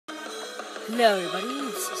Hello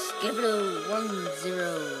everybody, this is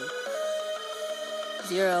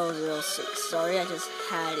Skibdo10006. Sorry, I just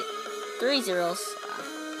had 3 zeros.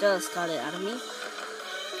 Just got it out of me.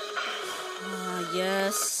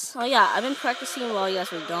 Yes. Oh yeah, I've been practicing while you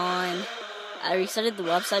guys were gone. I resetted the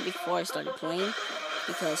website before I started playing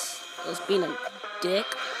because I was being a dick.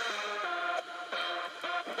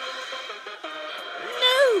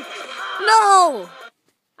 No!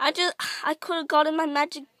 I could have gotten my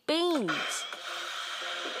magic beans.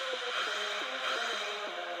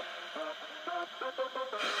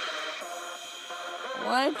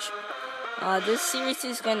 What? This series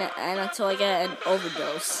is gonna end until I get an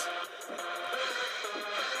overdose.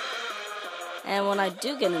 And when I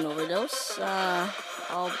do get an overdose,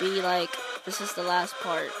 I'll be like, this is the last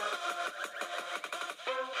part.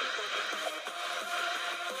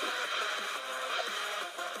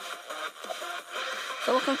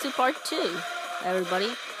 So welcome to part 2,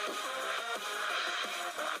 everybody.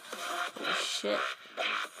 Oh shit.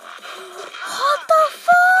 What the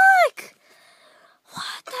fuck?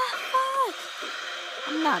 What the fuck?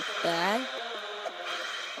 I'm not bad.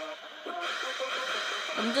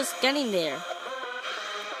 I'm just getting there.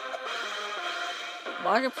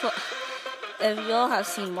 Markiplier. If y'all have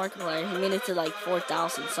seen Markiplier, he made it to like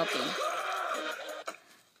 4,000 something.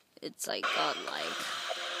 It's like godlike.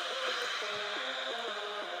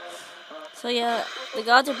 So yeah, the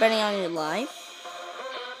gods are betting on your life.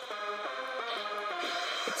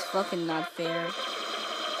 It's fucking not fair.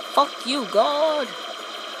 Fuck you, God!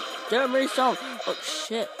 Damn me some. Oh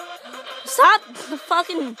shit. Stop the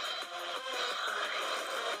fucking...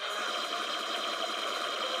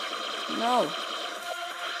 No.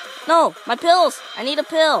 No, my pills! I need a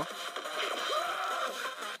pill!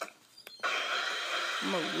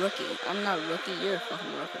 I'm a rookie. I'm not a rookie, you're a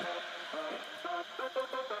fucking rookie.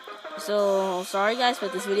 So, sorry guys,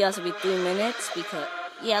 but this video has to be 3 minutes because,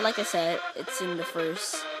 yeah, like I said, it's in the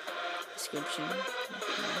first description.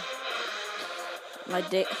 My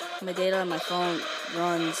data on my phone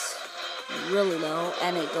runs really low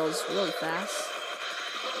and it goes really fast.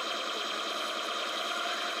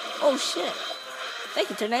 Oh shit. Thank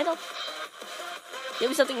you, Tornado. Give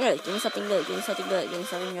me something good. Give me something good. Give me something good. Give me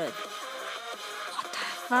something good. What the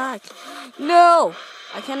fuck? No!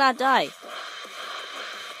 I cannot die.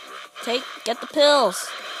 Get the pills.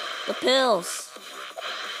 The pills.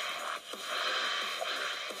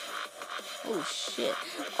 Oh shit.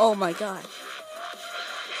 Oh my god.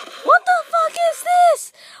 What the fuck is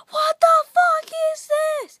this? What the fuck is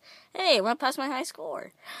this? Hey, I went past my high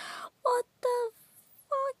score. What the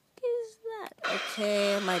fuck is that?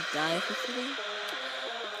 Okay, I might die officially.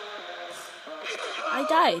 I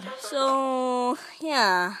died. So,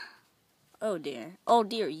 yeah. Oh dear. Oh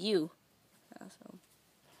dear, you.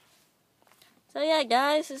 So yeah,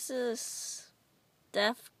 guys, this is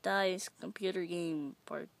Death Dice Computer Game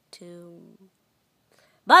Part 2.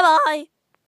 Bye-bye!